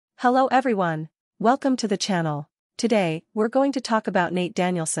Hello everyone. Welcome to the channel. Today, we're going to talk about Nate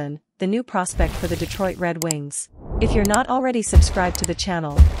Danielson, the new prospect for the Detroit Red Wings. If you're not already subscribed to the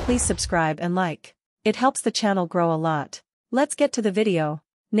channel, please subscribe and like. It helps the channel grow a lot. Let's get to the video.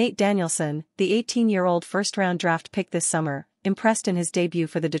 Nate Danielson, the 18-year-old first-round draft pick this summer, impressed in his debut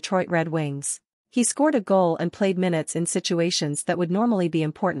for the Detroit Red Wings. He scored a goal and played minutes in situations that would normally be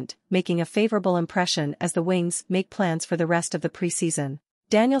important, making a favorable impression as the Wings make plans for the rest of the preseason.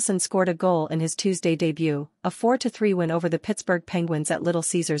 Danielson scored a goal in his Tuesday debut, a 4-3 win over the Pittsburgh Penguins at Little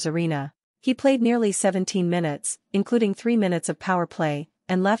Caesars Arena. He played nearly 17 minutes, including 3 minutes of power play,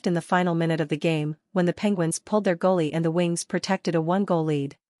 and left in the final minute of the game, when the Penguins pulled their goalie and the Wings protected a 1-goal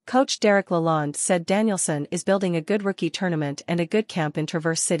lead. Coach Derek Lalonde said Danielson is building a good rookie tournament and a good camp in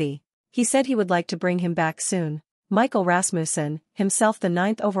Traverse City. He said he would like to bring him back soon. Michael Rasmussen, himself the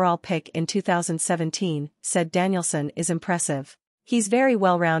 9th overall pick in 2017, said Danielson is impressive. He's very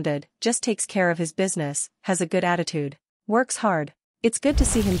well-rounded, just takes care of his business, has a good attitude, works hard. It's good to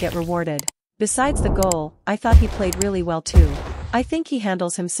see him get rewarded. Besides the goal, I thought he played really well too. I think he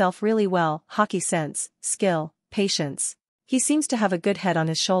handles himself really well, hockey sense, skill, patience. He seems to have a good head on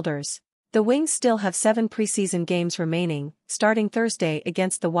his shoulders. The Wings still have 7 preseason games remaining, starting Thursday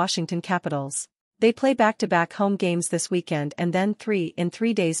against the Washington Capitals. They play back-to-back home games this weekend and then 3 in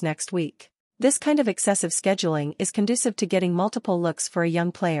 3 days next week. This kind of excessive scheduling is conducive to getting multiple looks for a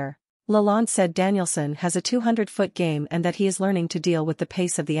young player. Lalonde said Danielson has a 200-foot game and that he is learning to deal with the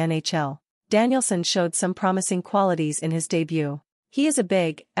pace of the NHL. Danielson showed some promising qualities in his debut. He is a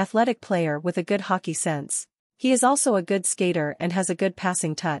big, athletic player with a good hockey sense. He is also a good skater and has a good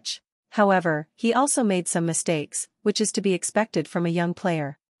passing touch. However, he also made some mistakes, which is to be expected from a young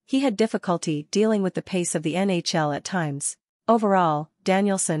player. He had difficulty dealing with the pace of the NHL at times. Overall,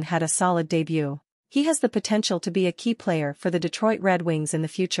 Danielson had a solid debut. He has the potential to be a key player for the Detroit Red Wings in the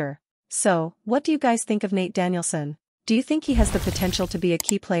future. So, what do you guys think of Nate Danielson? Do you think he has the potential to be a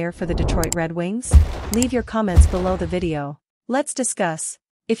key player for the Detroit Red Wings? Leave your comments below the video. Let's discuss.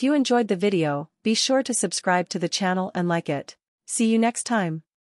 If you enjoyed the video, be sure to subscribe to the channel and like it. See you next time.